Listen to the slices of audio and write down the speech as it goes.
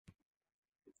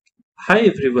Hi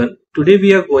everyone, today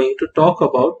we are going to talk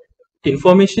about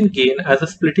information gain as a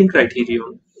splitting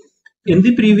criterion. In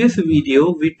the previous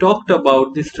video, we talked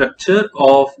about the structure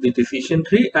of the decision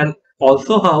tree and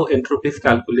also how entropy is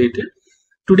calculated.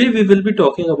 Today we will be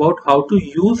talking about how to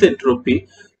use entropy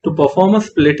to perform a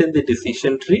split in the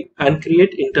decision tree and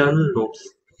create internal nodes.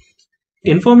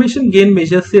 Information gain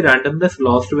measures the randomness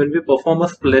lost when we perform a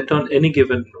split on any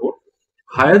given node.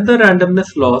 Higher the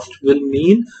randomness lost will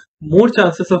mean more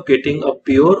chances of getting a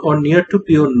pure or near to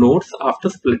pure nodes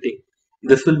after splitting.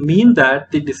 This will mean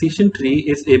that the decision tree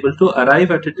is able to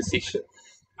arrive at a decision.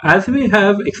 As we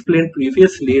have explained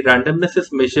previously, randomness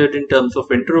is measured in terms of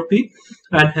entropy,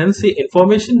 and hence the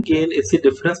information gain is the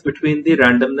difference between the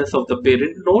randomness of the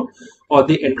parent node or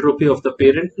the entropy of the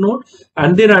parent node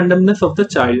and the randomness of the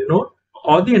child node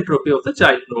or the entropy of the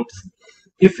child nodes.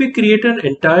 If we create an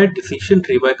entire decision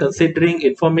tree by considering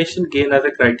information gain as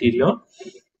a criterion,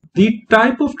 the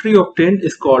type of tree obtained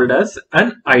is called as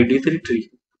an ID3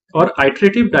 tree or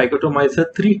iterative dichotomizer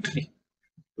 3 tree.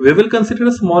 We will consider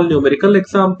a small numerical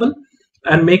example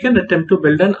and make an attempt to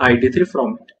build an ID3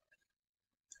 from it.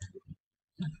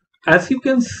 As you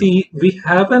can see, we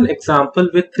have an example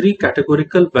with 3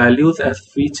 categorical values as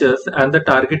features and the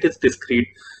target is discrete.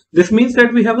 This means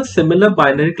that we have a similar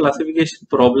binary classification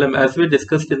problem as we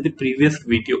discussed in the previous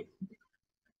video.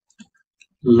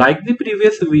 Like the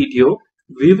previous video,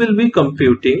 we will be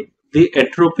computing the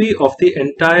entropy of the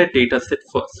entire dataset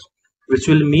first, which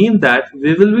will mean that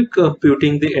we will be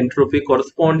computing the entropy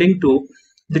corresponding to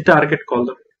the target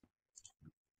column.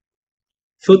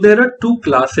 So there are two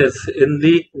classes in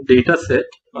the dataset,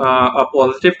 a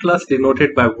positive class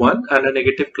denoted by 1 and a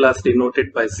negative class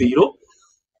denoted by 0.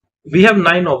 We have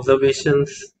 9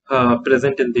 observations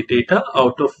present in the data,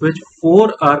 out of which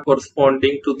 4 are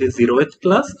corresponding to the 0th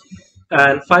class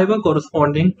and 5 are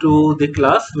corresponding to the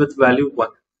class with value 1.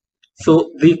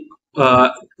 So the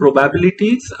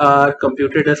probabilities are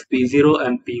computed as P0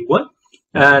 and P1,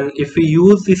 and if we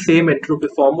use the same entropy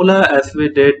formula as we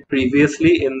did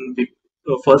previously in the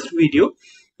first video,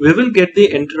 we will get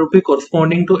the entropy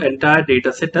corresponding to entire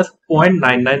dataset as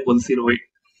 0.99108.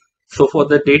 So for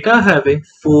the data having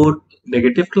 4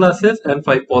 negative classes and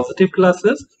 5 positive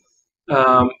classes,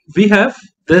 we have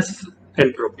this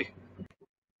entropy.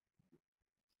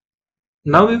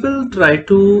 Now we will try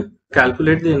to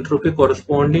calculate the entropy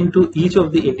corresponding to each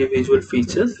of the individual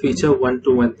features, feature 1,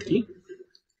 2 and 3.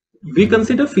 We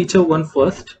consider feature 1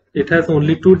 first. It has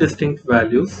only 2 distinct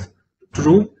values,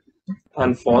 true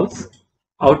and false,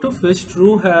 out of which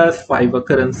true has 5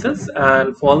 occurrences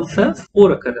and false has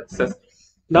 4 occurrences.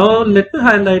 Now let me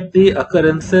highlight the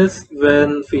occurrences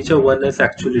when feature 1 is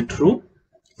actually true.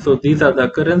 So these are the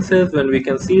occurrences when we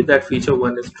can see that feature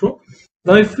 1 is true.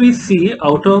 Now if we see,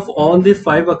 out of all these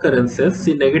 5 occurrences,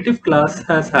 the negative class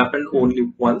has happened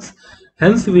only once.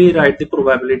 Hence we write the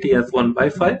probability as 1 by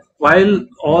 5, while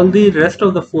all the rest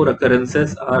of the 4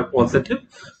 occurrences are positive,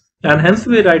 and hence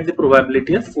we write the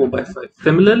probability as 4 by 5.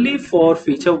 Similarly, for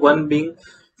feature 1 being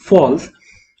false,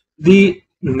 the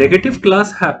negative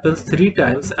class happens 3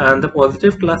 times and the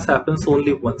positive class happens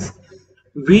only once.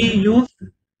 We use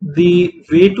the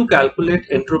way to calculate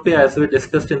entropy as we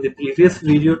discussed in the previous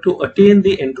video to attain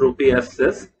the entropy as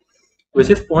this,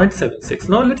 which is 0.76.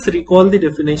 Now let's recall the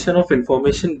definition of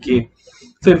information gain.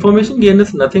 So information gain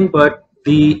is nothing but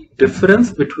the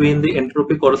difference between the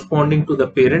entropy corresponding to the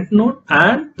parent node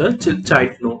and the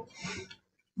child node.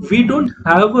 We don't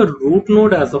have a root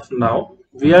node as of now.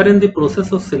 We are in the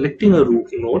process of selecting a root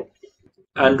node,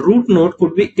 and root node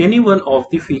could be any one of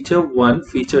the feature 1,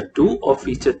 feature 2 or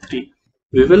feature 3.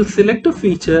 We will select a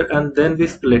feature and then we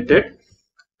split it,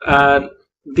 and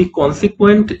the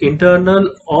consequent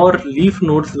internal or leaf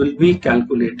nodes will be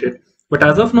calculated. But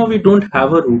as of now we don't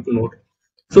have a root node.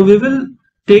 So we will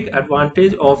take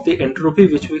advantage of the entropy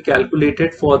which we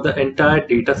calculated for the entire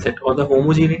data set, or the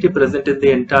homogeneity present in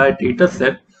the entire data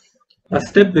set a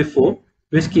step before,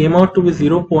 which came out to be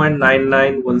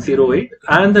 0.99108,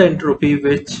 and the entropy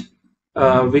which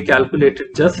we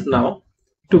calculated just now,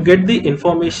 to get the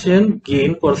information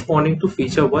gain corresponding to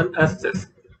feature 1 as this.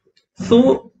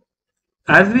 So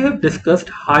as we have discussed,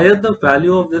 higher the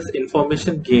value of this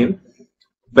information gain,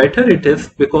 better it is,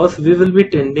 because we will be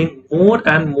tending more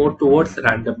and more towards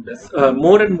randomness,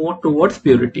 more and more towards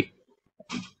purity.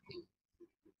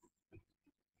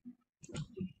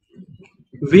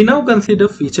 We now consider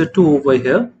feature 2 over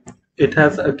here. It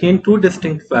has again 2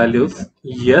 distinct values,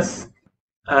 yes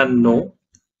and no.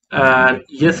 And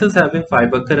yes is having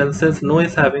 5 occurrences, no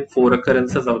is having 4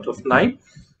 occurrences out of 9.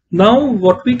 Now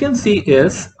what we can see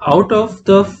is, out of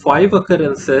the 5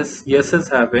 occurrences yes is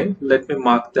having, let me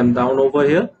mark them down over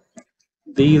here,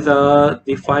 These are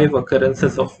the 5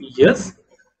 occurrences of yes.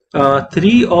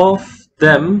 3 of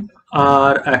them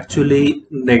are actually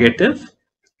negative,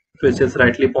 which is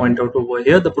rightly pointed out over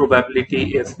here. The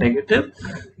probability is negative.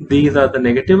 These are the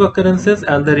negative occurrences,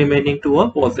 and the remaining 2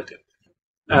 are positive.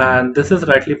 And this is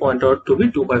rightly pointed out to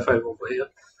be 2 by 5 over here.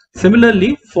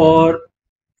 Similarly, for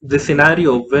the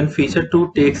scenario when feature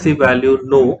 2 takes the value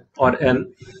no or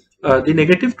n, the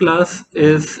negative class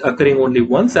is occurring only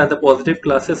once and the positive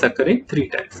class is occurring 3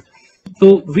 times.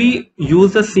 So we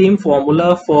use the same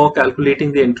formula for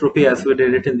calculating the entropy as we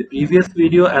did it in the previous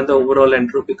video, and the overall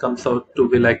entropy comes out to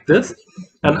be like this.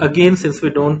 And again, since we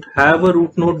don't have a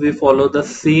root node, we follow the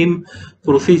same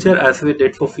procedure as we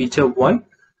did for feature 1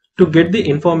 to get the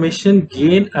information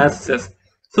gain as this.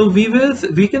 So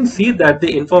we can see that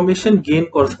the information gain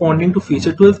corresponding to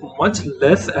feature 2 is much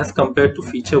less as compared to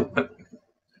feature 1.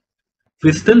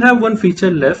 We still have one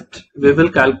feature left. We will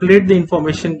calculate the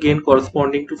information gain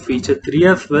corresponding to feature 3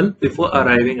 as well before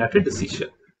arriving at a decision.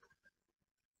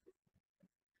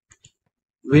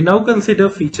 We now consider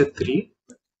feature 3.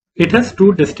 It has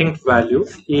 2 distinct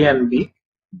values, A and B,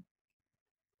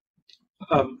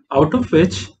 out of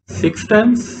which 6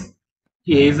 times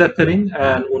A is occurring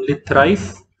and only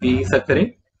thrice B is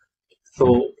occurring.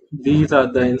 So these are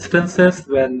the instances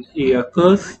when A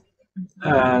occurs,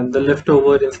 and the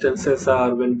leftover instances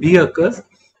are when B occurs.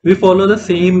 We follow the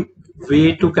same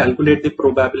way to calculate the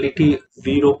probability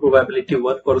 0, probability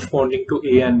 1 corresponding to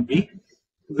A and B.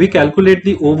 We calculate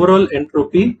the overall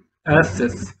entropy as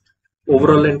this.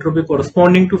 Overall entropy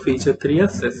corresponding to feature 3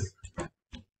 as this.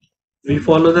 We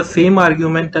follow the same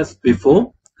argument as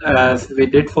before as we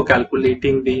did for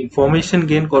calculating the information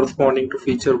gain corresponding to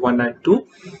feature 1 and 2,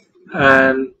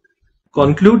 and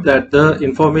conclude that the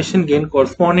information gain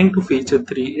corresponding to feature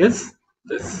 3 is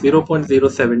this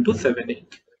 0.07278.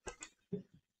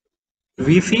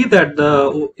 We see that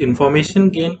the information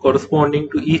gain corresponding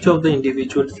to each of the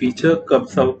individual feature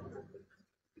comes out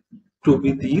to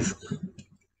be these.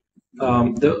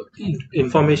 The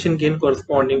information gain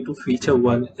corresponding to feature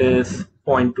 1 is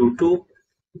 0.22,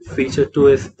 feature 2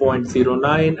 is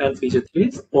 0.09, and feature 3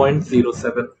 is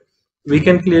 0.07. We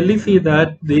can clearly see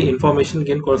that the information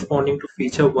gain corresponding to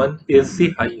feature 1 is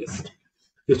the highest,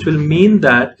 which will mean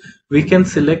that we can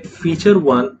select feature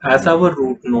 1 as our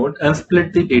root node and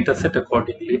split the dataset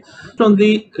accordingly. From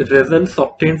the results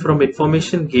obtained from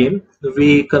information gain,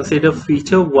 we consider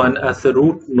feature 1 as the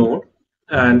root node,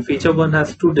 and feature 1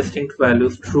 has 2 distinct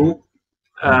values, true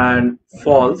and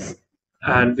false,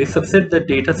 and we subset the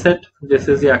dataset. This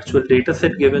is the actual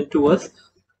dataset given to us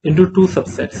into 2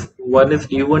 subsets. One is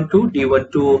D12.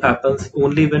 D12 happens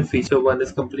only when feature 1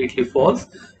 is completely false.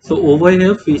 So over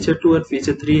here, feature 2 and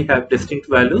feature 3 have distinct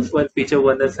values, while feature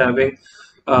 1 is having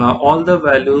all the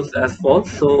values as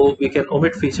false. So we can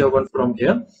omit feature 1 from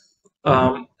here.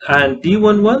 And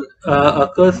D11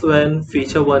 occurs when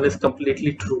feature 1 is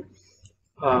completely true.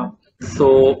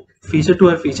 So feature 2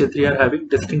 and feature 3 are having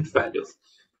distinct values.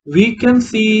 We can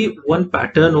see one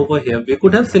pattern over here. We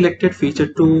could have selected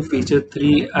feature 2, feature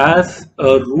 3 as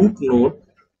a root node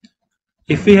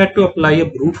if we had to apply a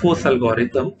brute force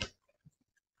algorithm.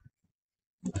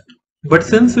 But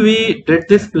since we did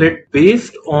this split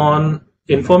based on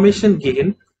information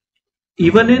gain,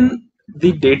 even in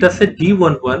the dataset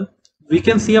D11, we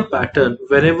can see a pattern.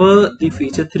 Whenever the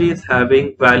feature 3 is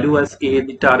having value as A,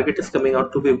 the target is coming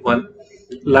out to be 1.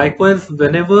 Likewise,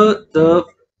 whenever the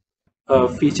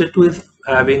feature 2 is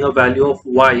having a value of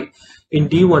Y, in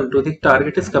D12, the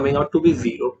target is coming out to be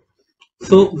 0.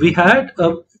 So we had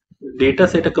a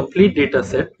dataset, a complete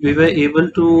dataset. We were able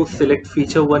to select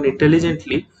feature 1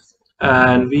 intelligently,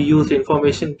 and we used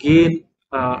information gain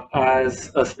as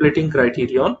a splitting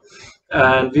criterion.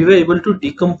 And we were able to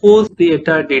decompose the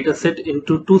entire dataset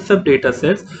into 2 sub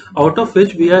datasets, out of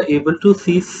which we are able to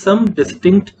see some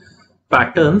distinct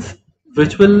patterns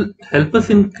which will help us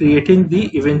in creating the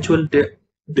eventual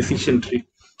decision tree.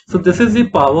 So this is the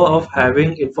power of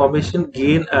having information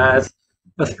gain as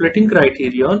a splitting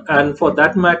criterion, and for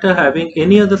that matter having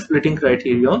any other splitting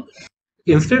criterion.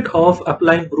 Instead of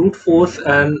applying brute force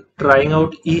and trying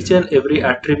out each and every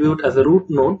attribute as a root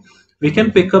node, we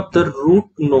can pick up the root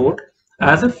node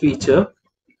as a feature,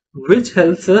 which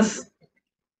helps us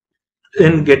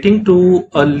in getting to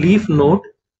a leaf node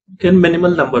in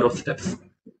minimal number of steps.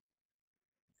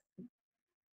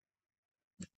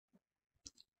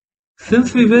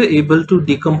 Since we were able to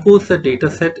decompose the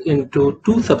dataset into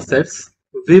 2 subsets,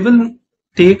 we will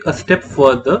take a step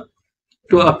further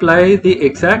to apply the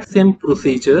exact same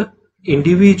procedure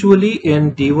individually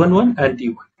in D11 and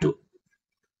D12.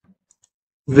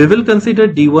 We will consider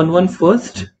D11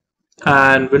 first.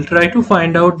 and we'll try to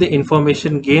find out the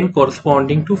information gain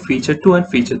corresponding to feature 2 and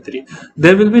feature 3.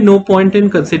 There will be no point in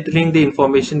considering the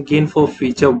information gain for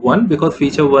feature 1 because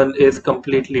feature 1 is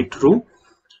completely true,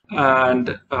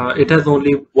 and it has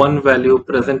only one value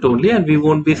present only, and we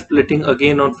won't be splitting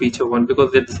again on feature 1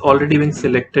 because it's already been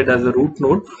selected as a root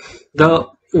node. The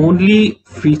only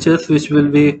features which will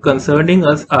be concerning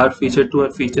us are feature 2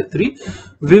 and feature 3.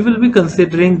 We will be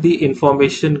considering the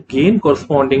information gain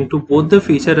corresponding to both the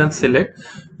feature and select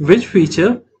which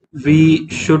feature we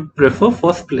should prefer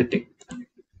for splitting.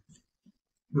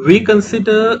 We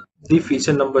consider the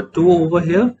feature number 2 over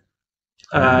here,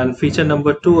 and feature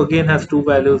number 2 again has two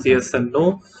values, yes and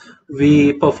no.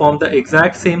 We perform the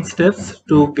exact same steps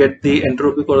to get the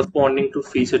entropy corresponding to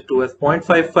feature 2 as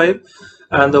 0.55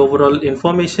 and the overall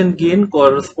information gain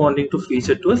corresponding to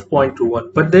feature 2 as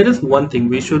 0.21. But there is one thing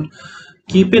we should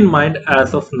keep in mind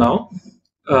as of now.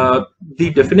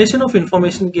 The definition of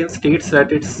information gain states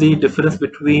that it's the difference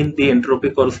between the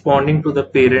entropy corresponding to the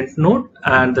parent node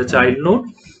and the child node.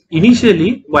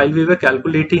 Initially, while we were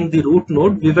calculating the root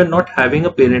node, we were not having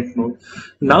a parent node.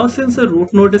 Now, since the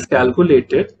root node is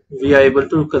calculated, we are able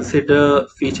to consider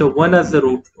feature 1 as the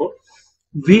root node.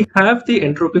 We have the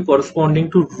entropy corresponding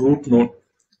to root node.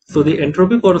 So the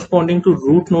entropy corresponding to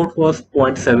root node was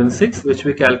 0.76, which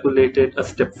we calculated a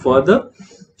step further.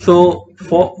 So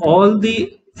for all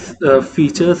the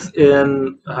features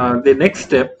in the next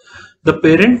step, the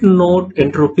parent node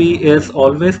entropy is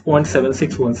always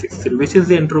 0.76163, which is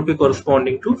the entropy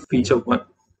corresponding to feature 1.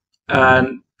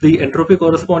 And the entropy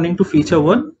corresponding to feature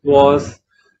 1 was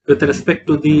with respect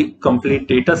to the complete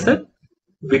data set.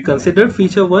 We considered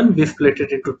feature 1, we split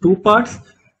it into two parts,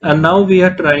 and now we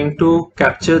are trying to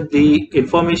capture the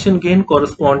information gain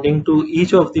corresponding to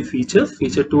each of the features,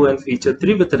 feature 2 and feature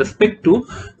 3, with respect to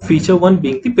feature 1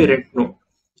 being the parent node.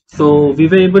 So we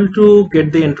were able to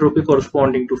get the entropy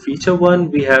corresponding to feature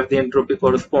 1, we have the entropy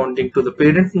corresponding to the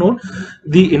parent node.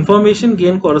 The information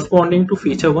gain corresponding to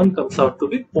feature 1 comes out to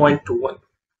be 0.21.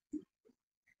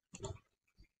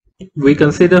 We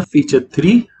consider feature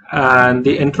 3, and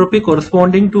the entropy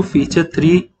corresponding to feature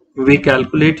 3 we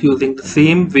calculate using the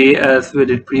same way as we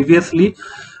did previously,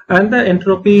 and the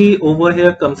entropy over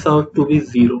here comes out to be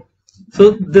 0.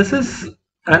 So this is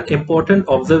an important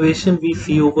observation we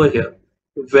see over here.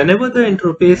 Whenever the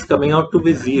entropy is coming out to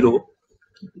be 0,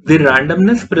 the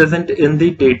randomness present in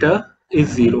the data is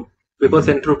 0 because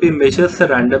entropy measures the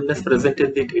randomness present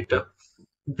in the data.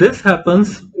 This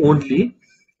happens only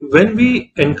when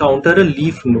we encounter a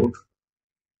leaf node,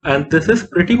 and this is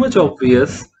pretty much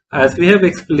obvious as we have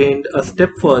explained a step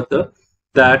further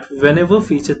that whenever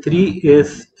feature 3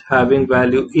 is having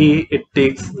value A, it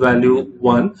takes value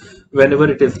 1. Whenever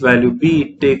it is value B,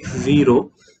 it takes 0.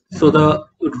 So the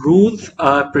rules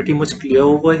are pretty much clear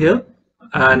over here,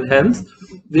 and hence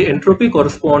the entropy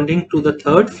corresponding to the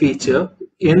third feature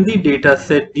in the data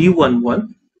set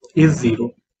D11 is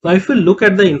 0. Now if we look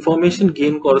at the information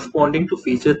gain corresponding to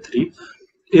feature 3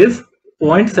 is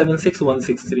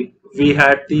 0.76163. We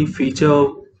had the feature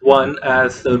 1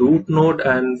 as the root node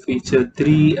and feature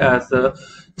 3 as the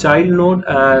child node,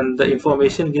 and the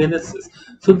information gain is this.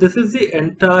 So this is the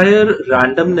entire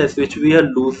randomness which we are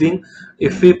losing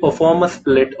if we perform a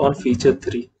split on feature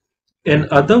 3. In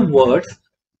other words,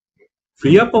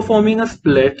 we are performing a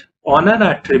split on an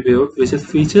attribute which is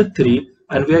feature 3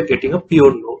 and we are getting a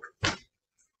pure node.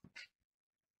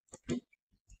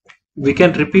 We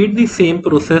can repeat the same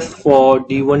process for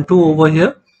D12 over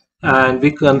here, and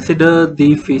we consider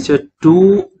the feature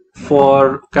 2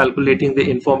 for calculating the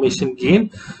information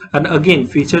gain. And again,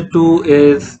 feature 2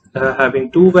 is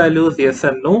having two values, yes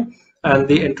and no, and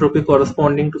the entropy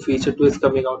corresponding to feature 2 is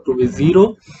coming out to be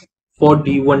 0 for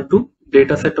D12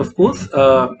 dataset, of course,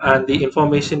 and the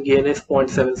information gain is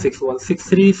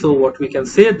 0.76163. So what we can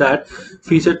say that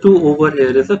feature 2 over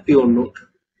here is a pure node.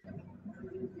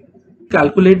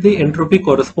 Calculate the entropy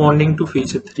corresponding to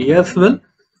feature 3 as well.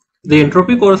 The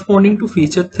entropy corresponding to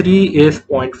feature 3 is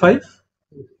 0.5,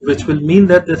 which will mean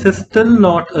that this is still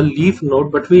not a leaf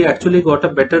node, but we actually got a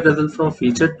better result from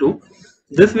feature 2.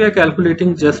 This we are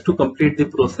calculating just to complete the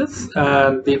process,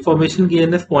 and the information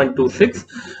gain is 0.26,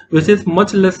 which is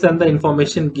much less than the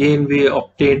information gain we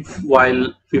obtained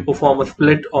while we perform a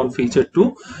split on feature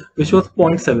 2, which was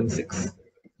 0.76.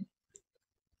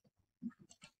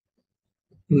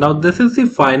 Now this is the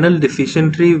final decision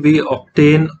tree we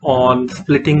obtain on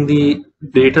splitting the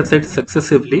data set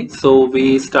successively. So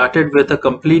we started with a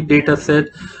complete data set.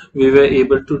 We were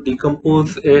able to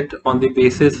decompose it on the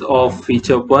basis of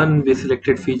feature 1. We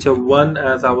selected feature 1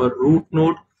 as our root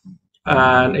node,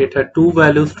 and it had two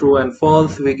values, true and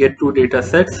false. We get two data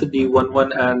sets,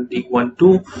 D11 and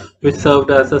D12, which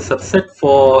served as a subset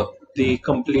for the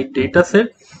complete data set.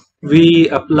 We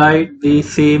applied the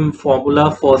same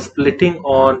formula for splitting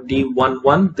on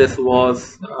D11. This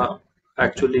was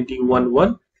actually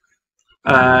D11,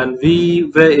 and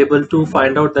we were able to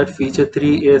find out that feature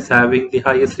 3 is having the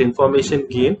highest information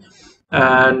gain,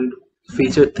 and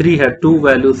feature 3 had two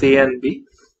values, A and B,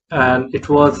 and it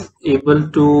was able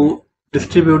to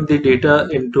distribute the data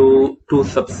into two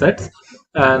subsets.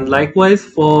 And likewise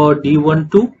for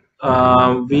D12,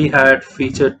 we had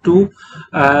feature 2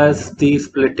 as the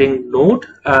splitting node,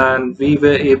 and we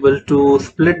were able to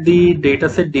split the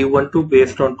dataset D12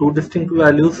 based on two distinct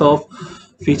values of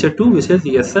feature 2, which is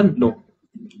yes and no.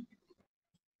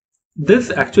 This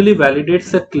actually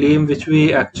validates a claim which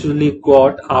we actually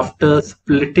got after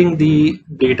splitting the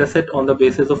dataset on the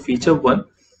basis of feature 1.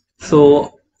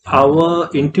 So our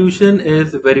intuition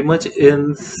is very much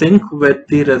in sync with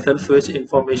the results which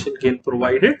information gain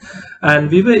provided,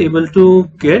 and we were able to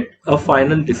get a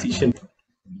final decision.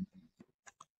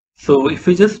 So if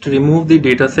we just remove the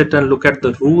dataset and look at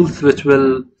the rules which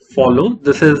will follow,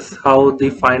 this is how the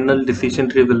final decision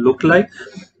tree will look like.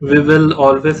 We will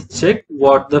always check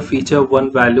what the feature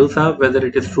 1 values are, whether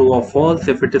it is true or false.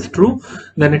 If it is true,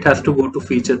 then it has to go to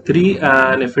feature 3,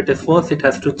 and if it is false, it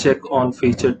has to check on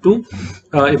feature 2.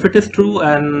 If it is true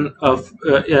and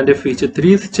if feature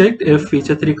 3 is checked, if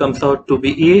feature 3 comes out to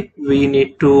be A, we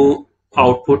need to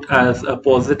output as a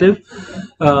positive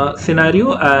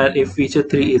scenario, and if feature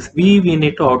 3 is B, we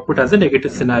need to output as a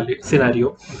negative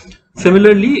scenario.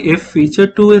 Similarly, if feature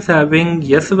 2 is having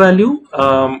yes value,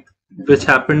 which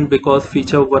happened because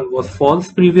feature 1 was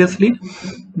false previously,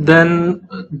 then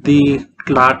the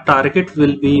target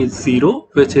will be 0,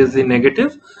 which is the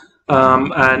negative.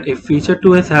 And if feature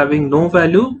 2 is having no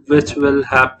value, which will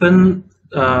happen,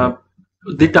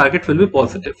 the target will be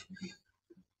positive.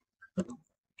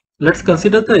 Let's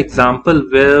consider the example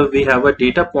where we have a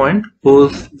data point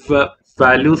whose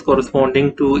values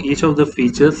corresponding to each of the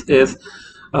features is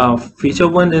feature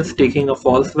 1 is taking a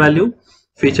false value,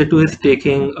 feature 2 is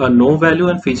taking a no value,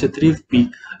 and feature 3 is B,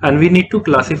 and we need to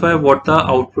classify what the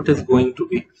output is going to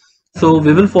be. So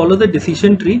we will follow the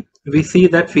decision tree. We see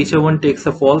that feature 1 takes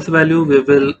a false value. We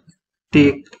will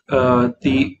take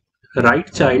the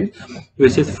right child,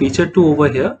 which is feature 2 over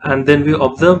here, and then we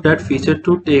observe that feature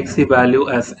 2 takes the value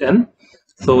as n.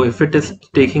 So if it is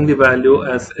taking the value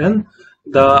as n,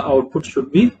 the output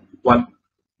should be 1.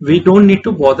 We don't need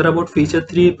to bother about feature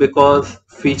 3 because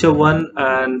feature 1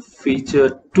 and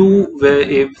feature 2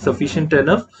 were sufficient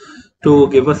enough to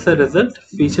give us a result.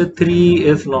 Feature 3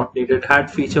 is not needed.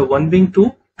 Had feature 1 being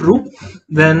true,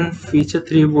 then feature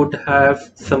 3 would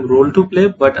have some role to play,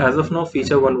 but as of now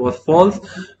feature 1 was false.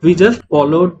 We just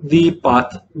followed the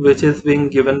path which is being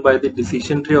given by the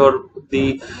decision tree, or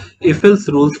the if-else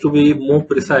rules to be more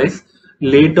precise,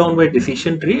 laid down by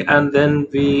decision tree, and then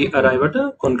we arrive at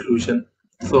a conclusion.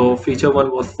 So feature 1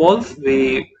 was false,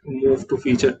 we move to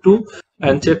feature 2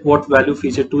 and check what value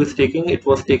feature 2 is taking. It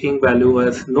was taking value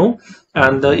as no,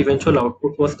 and the eventual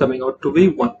output was coming out to be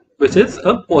 1, which is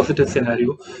a positive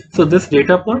scenario. So this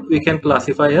data point we can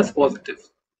classify as positive.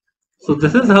 So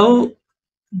this is how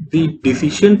the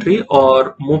decision tree,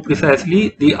 or more precisely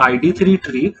the ID3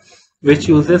 tree, which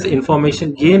uses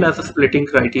information gain as a splitting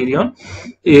criterion,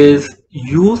 is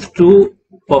used to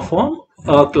perform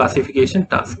a classification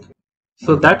task.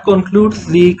 So that concludes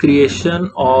the creation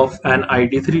of an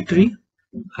ID3 tree,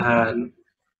 and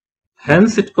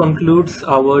hence it concludes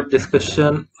our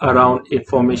discussion around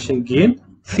information gain.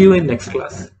 See you in next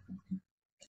class.